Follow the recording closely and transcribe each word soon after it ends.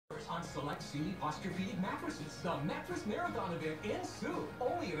on select seamy posture-feeding mattresses. The Mattress Marathon event ends soon.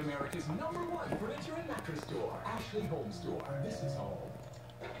 Only at America's #1 furniture and mattress store, Ashley Home Store. This is home.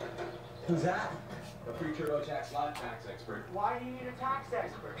 Who's that? The free TurboTax live tax expert. Why do you need a tax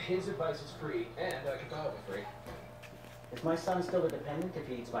expert? His advice is free, and Chicago free. Is my son still a dependent if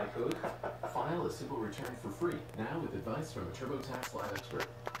he eats my food? File a simple return for free, now with advice from a TurboTax live expert.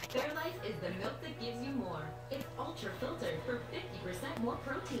 Fairlife is the milk that gives you more. It's ultra filtered for 50% more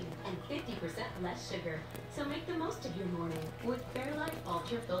protein and 50% less sugar. So make the most of your morning with Fairlife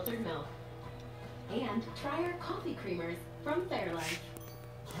ultra filtered milk. And try our coffee creamers from Fairlife.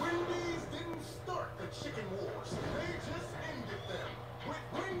 Wendy's didn't start the chicken wars. They just ended them. With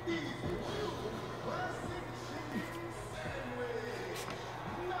Wendy's new classic chicken